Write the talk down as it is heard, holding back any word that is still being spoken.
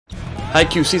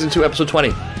Haikyuu Season 2, Episode 20.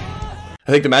 I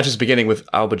think the match is beginning with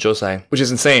Aoba Johsai, which is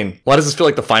insane. Why does this feel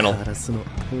like the final?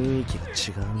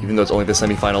 Even though it's only the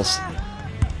semifinals.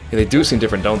 Yeah, they do seem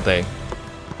different, don't they?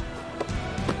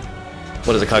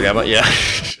 What is it, Kageyama? Yeah,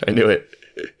 I knew it.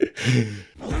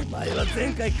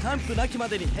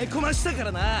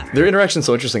 Their interaction's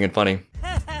so interesting and funny.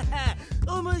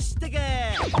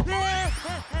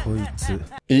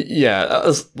 Yeah,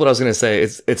 that's what I was gonna say.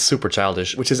 It's super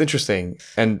childish, which is interesting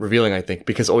and revealing, I think,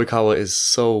 because Oikawa is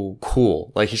so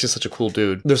cool. Like, he's just such a cool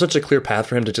dude. There's such a clear path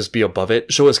for him to just be above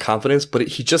it, show his confidence, but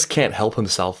he just can't help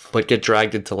himself but get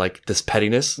dragged into, like, this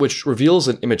pettiness, which reveals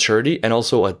an immaturity and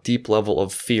also a deep level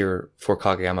of fear for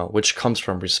Kageyama, which comes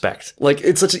from respect. Like,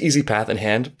 it's such an easy path in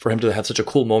hand for him to have such a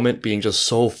cool moment being just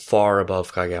so far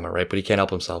above Kageyama, right? But he can't help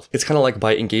himself. It's kind of like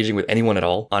by engaging with anyone at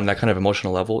all on that kind of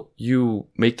emotional level, you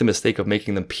make the mistake of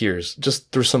making them peers just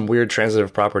through some weird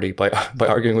transitive property by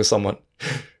arguing with someone.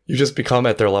 You just become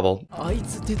at their level. I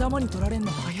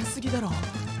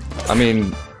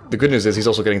mean, the good news is he's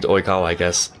also getting to Oikawa, I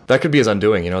guess. That could be his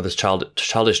undoing, you know, this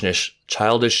childishness,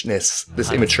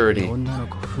 this immaturity.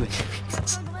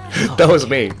 That was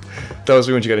me. That was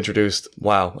me when you got introduced.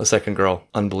 Wow, a second girl.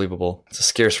 Unbelievable. It's a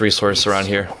scarce resource around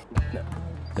here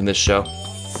in this show.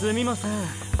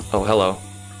 Oh, hello.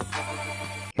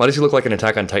 Why does he look like an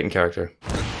Attack on Titan character?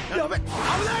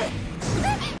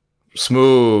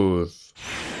 Smooth.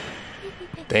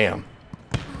 Damn.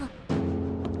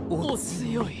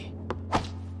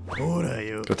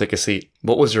 Go take a seat.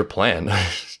 What was your plan?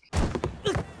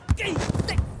 What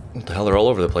the hell? They're all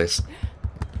over the place.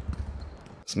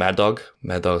 It's Mad Dog.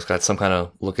 Mad Dog's got some kind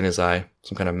of look in his eye.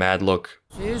 Some kind of mad look.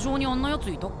 What is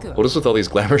with all these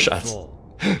glamour shots?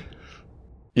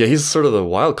 Yeah, he's sort of the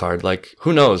wild card. Like,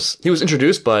 who knows? He was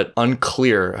introduced, but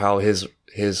unclear how his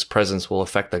presence will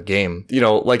affect the game. You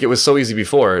know, like, it was so easy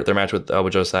before their match with Aoba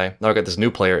Johsai. Now I got this new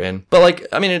player in. But, like,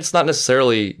 I mean, it's not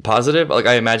necessarily positive. Like,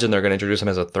 I imagine they're going to introduce him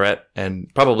as a threat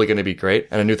and probably going to be great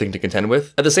and a new thing to contend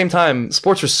with. At the same time,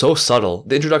 sports are so subtle.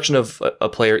 The introduction of a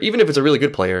player, even if it's a really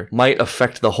good player, might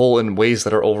affect the whole in ways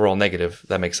that are overall negative.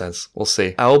 That makes sense. We'll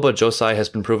see. Aoba Johsai has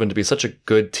been proven to be such a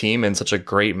good team and such a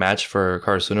great match for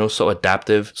Karasuno. So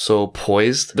adaptive, so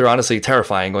poised. They're honestly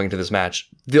terrifying going into this match.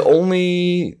 The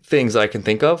only things that I can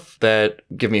think of that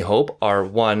give me hope are,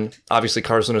 one, obviously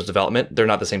Karasuno's development. They're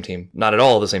not the same team. Not at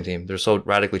all the same team. They're so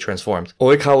radically transformed.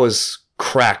 Oikawa's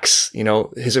cracks, you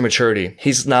know, his immaturity.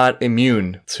 He's not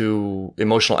immune to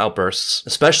emotional outbursts,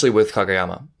 especially with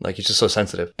Kageyama. Like, he's just so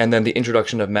sensitive. And then the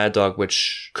introduction of Mad Dog,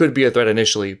 which could be a threat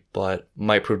initially, but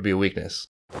might prove to be a weakness.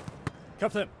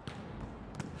 Captain.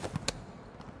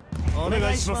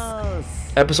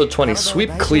 Episode 20,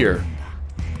 Sweep Clear.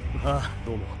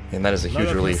 And that is a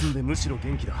huge relief.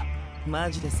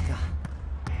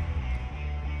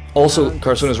 Also,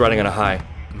 Karasuno's riding on a high.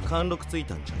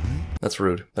 That's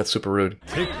rude. That's super rude.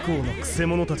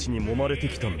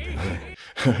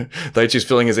 Daichi's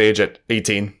feeling his age at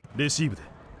 18.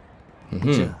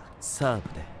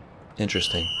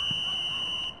 Interesting.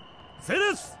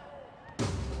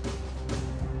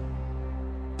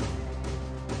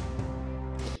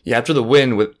 Yeah, after the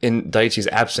win in Daichi's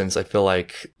absence, I feel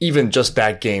like even just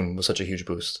that game was such a huge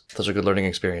boost. Such a good learning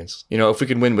experience. You know, if we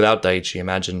can win without Daichi,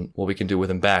 imagine what we can do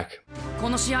with him back.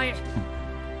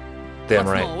 Damn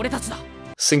right.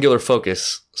 Singular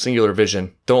focus, singular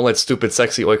vision. Don't let stupid,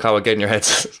 sexy Oikawa get in your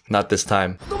heads. Not this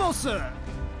time.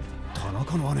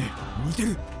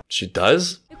 She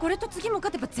does?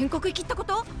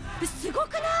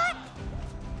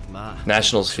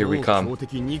 Nationals, here we come.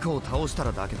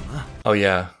 Oh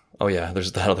yeah,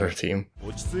 there's that other team.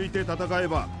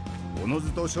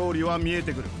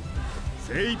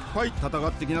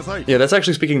 Yeah, that's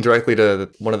actually speaking directly to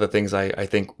one of the things I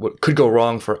think could go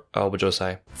wrong for Aoba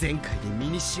Johsai.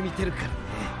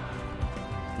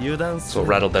 So it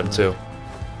rattled them too.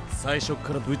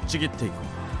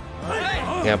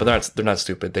 Yeah, but they're not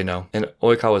stupid, they know. And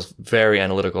Oikawa is very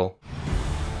analytical.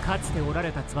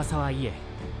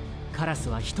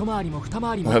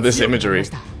 This imagery.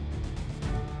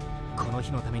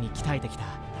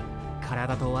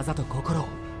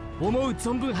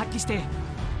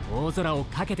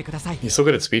 He's so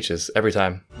good at speeches every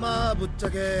time.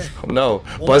 Oh no,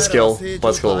 buzzkill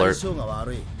alert.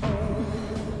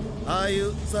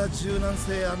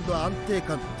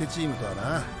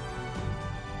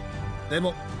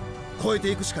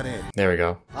 There we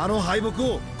go.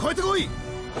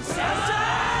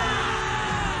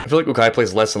 I feel like Ukai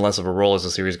plays less and less of a role as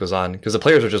the series goes on, because the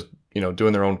players are just, you know,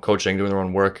 doing their own coaching, doing their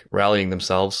own work, rallying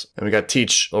themselves. And we got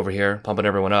Teach over here, pumping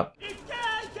everyone up.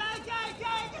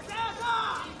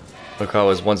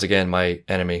 Oikawa is once again my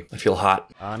enemy. I feel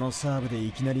hot.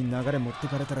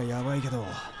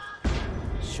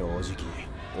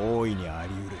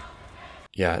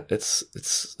 Yeah, it's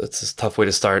a tough way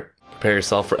to start. Prepare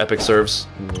yourself for epic serves.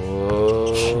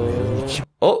 Whoa.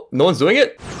 Oh, no one's doing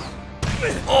it?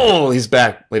 Oh, he's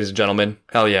back, ladies and gentlemen.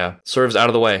 Hell yeah. Serves out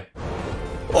of the way.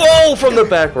 Oh, from the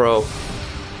back row.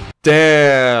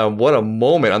 Damn, what a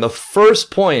moment on the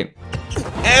first point.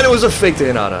 And it was a fake to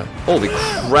Hinata. Holy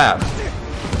crap.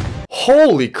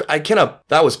 Holy, I cannot,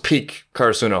 that was peak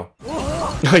Karasuno.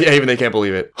 Yeah, even they can't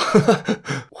believe it.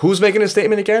 Who's making a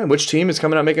statement again? Which team is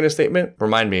coming out making a statement?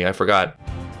 Remind me, I forgot.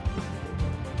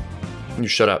 You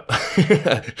shut up. I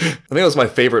think that was my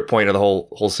favorite point of the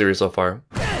whole series so far.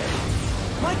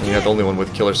 And you're not the only one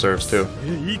with killer serves too.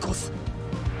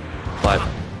 But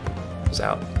it was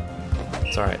out.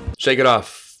 It's alright. Shake it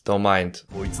off. Don't mind.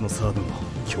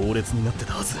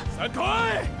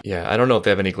 Yeah, I don't know if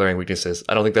they have any glaring weaknesses.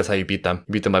 I don't think that's how you beat them.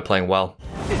 You beat them by playing well.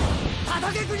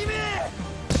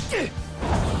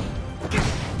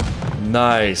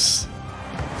 Nice.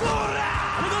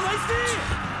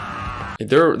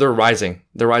 They're rising.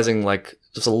 They're rising like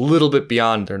just a little bit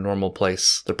beyond their normal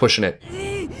place. They're pushing it.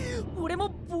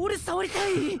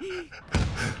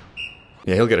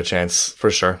 Yeah, he'll get a chance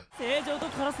for sure.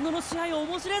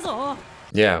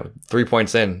 Yeah, 3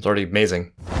 points in. It's already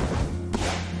amazing.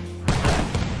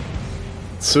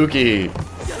 Tsuki!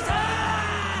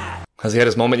 Has he had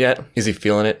his moment yet? Is he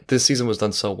feeling it? This season was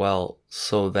done so well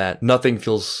so that nothing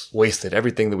feels wasted.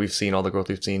 Everything that we've seen, all the growth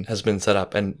we've seen, has been set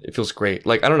up and it feels great.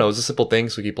 Like, I don't know, it's a simple thing,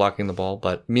 so we keep blocking the ball,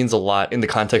 but it means a lot in the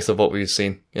context of what we've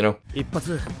seen, you know? Yeah,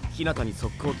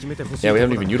 we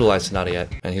haven't even utilized Hinata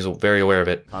yet, and he's very aware of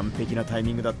it. Right.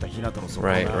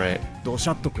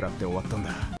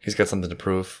 He's got something to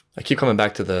prove. I keep coming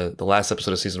back to the last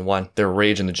episode of season 1, their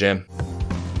rage in the gym.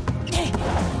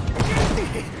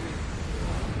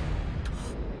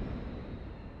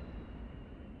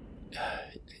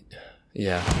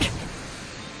 Yeah.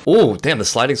 Oh, damn, the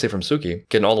sliding save from Suki.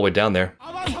 Getting all the way down there.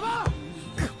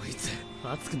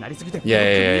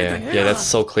 Yeah, that's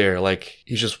so clear. Like,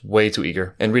 he's just way too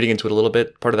eager. And reading into it a little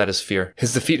bit, part of that is fear.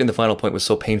 His defeat in the final point was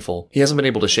so painful. He hasn't been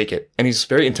able to shake it. And he's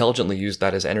very intelligently used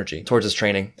that as energy towards his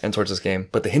training and towards his game.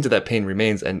 But the hint of that pain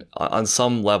remains, and on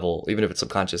some level, even if it's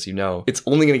subconscious, you know, it's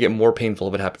only going to get more painful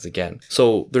if it happens again.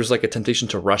 So there's like a temptation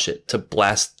to rush it, to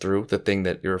blast through the thing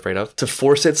that you're afraid of, to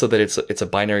force it so that it's a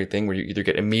binary thing where you either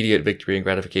get immediate victory and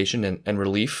gratification and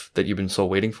relief that you've been so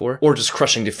waiting for, or just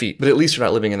crushing defeat. But at least you're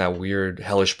not living in that weird,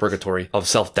 hellish purgatory of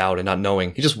self-doubt and not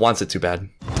knowing. He just wants it too bad.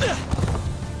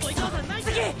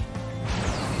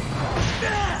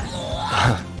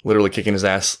 Literally kicking his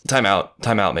ass. Time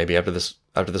out maybe after this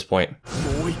point.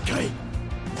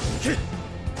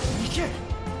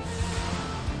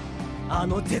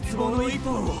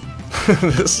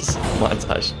 This is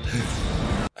montage.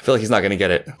 I feel like he's not gonna get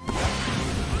it.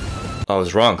 Oh, I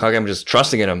was wrong. Kageyama just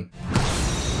trusting in him.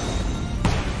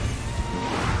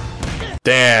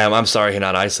 Damn, I'm sorry,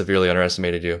 Hinata. I severely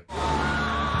underestimated you.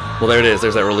 Well, there it is.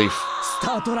 There's that relief.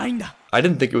 I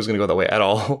didn't think it was going to go that way at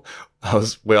all. I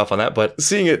was way off on that, but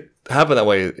seeing it happen that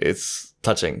way, it's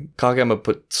touching. Kageyama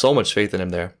put so much faith in him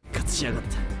there.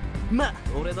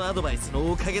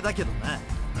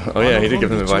 Oh yeah, he did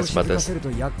give him advice about this.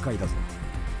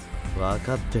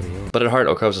 But at heart,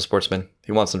 Okawa's a sportsman.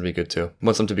 He wants them to be good too. He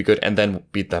wants them to be good and then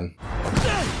beat them.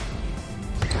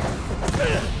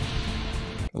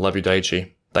 I love you,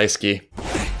 Daichi. Daisuke.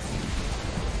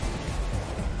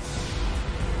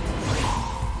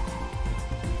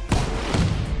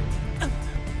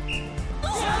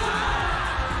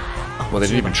 Well, they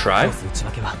didn't even try?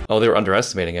 Oh, they were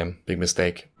underestimating him. Big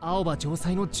mistake. Aoba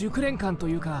Johsai no jukurenkan to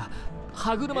yuka,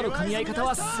 haguruma no kamiaikata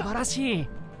wa subarashii.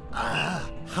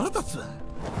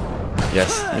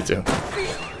 Yes, me too.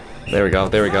 There we go.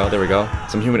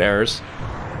 Some human errors.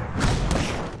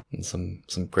 And some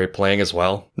great playing as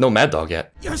well. No Mad Dog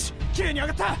yet. What's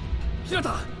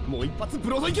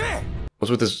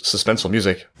with this suspenseful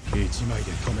music?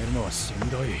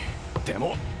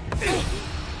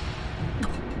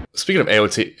 Speaking of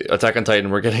AOT, Attack on Titan,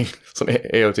 we're getting some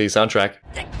AOT soundtrack.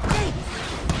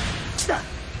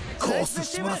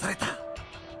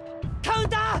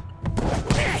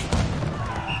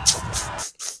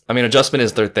 I mean, adjustment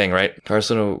is their thing, right?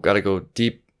 Karasuno gotta go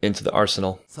deep into the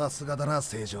arsenal. But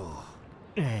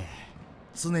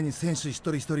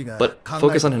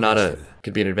focus on Hinata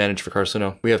could be an advantage for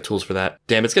Karasuno. We have tools for that.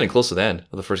 Damn, it's getting close to the end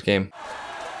of the first game.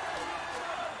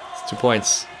 It's 2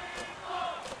 points.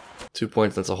 2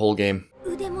 points, that's a whole game.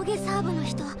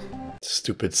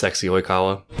 Stupid, sexy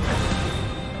Oikawa.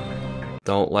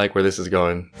 Don't like where this is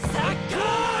going.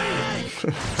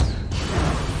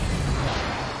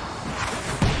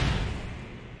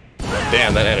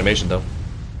 Damn, that animation though.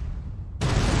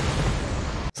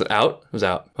 Is it out? It was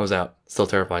out. I was out. Still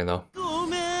terrifying though.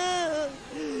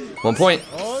 1 point.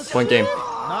 Point game.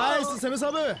 I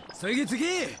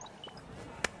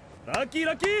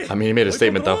mean, he made a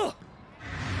statement though.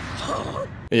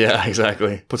 Yeah,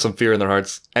 exactly. Put some fear in their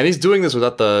hearts. And he's doing this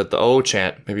without the ooooooh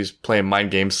chant. Maybe he's playing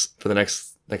mind games for the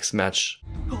next match.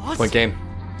 Point game.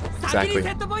 Exactly.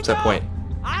 Set point.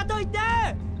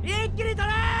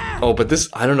 Oh, but this,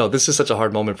 I don't know, this is such a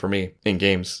hard moment for me in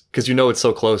games. Because you know it's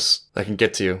so close that can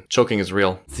get to you. Choking is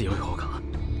real.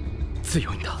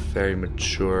 Very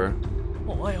mature.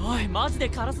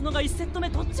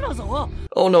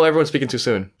 Oh no, everyone's speaking too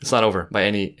soon. It's not over by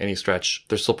any stretch.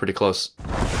 They're still pretty close.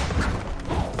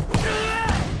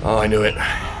 Oh, I knew it.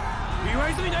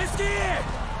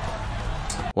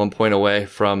 1 point away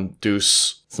from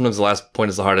deuce. Sometimes the last point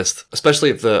is the hardest, especially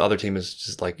if the other team is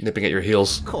just like nipping at your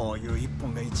heels. Yeah,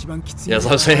 that's what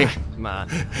I was saying.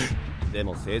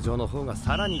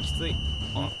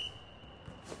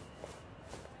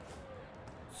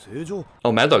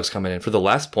 Oh, Mad Dog's coming in for the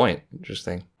last point.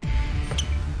 Interesting.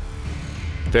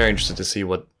 Very interested to see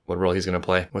what role he's gonna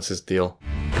play. What's his deal?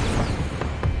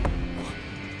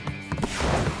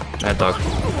 Mad Dog.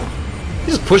 You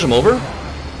just push him over?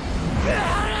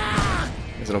 I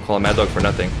guess I don't call him Mad Dog for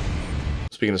nothing.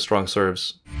 Speaking of strong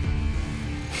serves.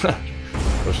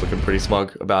 Coach looking pretty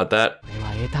smug about that.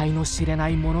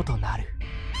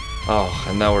 Oh,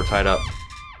 and now we're tied up.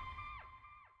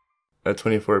 At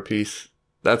 24 apiece.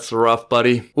 That's rough,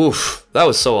 buddy. Oof, that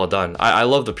was so well done. I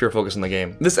love the pure focus in the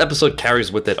game. This episode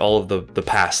carries with it all of the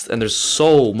past, and there's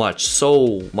so much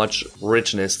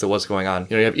richness to what's going on. You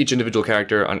know, you have each individual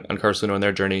character on Karasuno and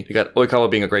their journey. You got Oikawa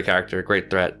being a great character,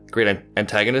 great threat, great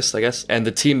antagonist, I guess, and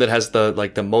the team that has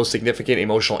the most significant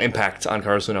emotional impact on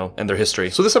Karasuno and their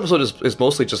history. So this episode is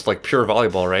mostly just like pure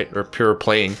volleyball, right? Or pure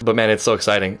playing. But man, it's so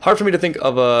exciting. Hard for me to think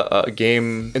of a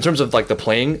game in terms of like the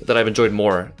playing that I've enjoyed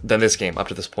more than this game up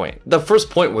to this point. The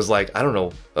first point was like, I don't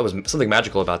know, that was something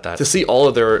magical about that. To see all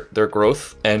of their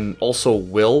growth and also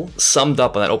will summed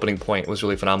up on that opening point was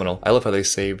really phenomenal. I love how they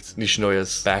saved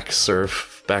Nishinoya's back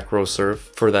row serve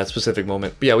for that specific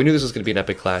moment. But yeah, we knew this was going to be an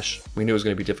epic clash. We knew it was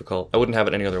going to be difficult. I wouldn't have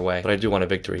it any other way, but I do want a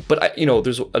victory. But you know,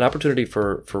 there's an opportunity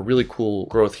for really cool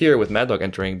growth here with Mad Dog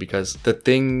entering, because the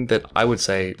thing that I would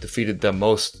say defeated them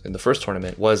most in the first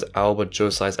tournament was Aoba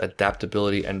Johsai's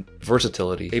adaptability and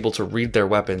versatility, able to read their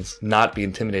weapons, not be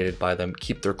intimidated by them,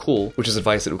 keep their cool, which is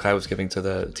advice that Oikawa was giving to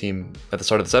the team at the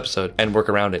start of this episode, and work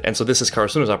around it. And so this is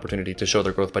Karasuno's opportunity to show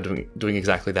their growth by doing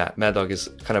exactly that. Mad Dog is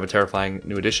kind of a terrifying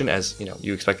new addition, as you know,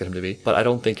 you expected him to be, but I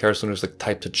don't think Karasuno's the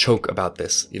type to choke about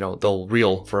this. You know, they'll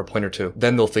reel for a point or two,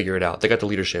 then they'll figure it out. They got the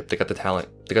leadership, they got the talent,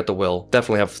 they got the will,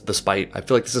 definitely have the spite. I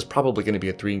feel like this is probably going to be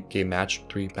a three match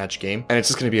game, and it's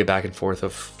just going to be a back and forth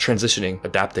of transitioning,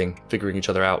 adapting, figuring each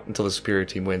other out until the superior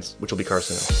team wins, which will be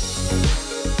Karasuno.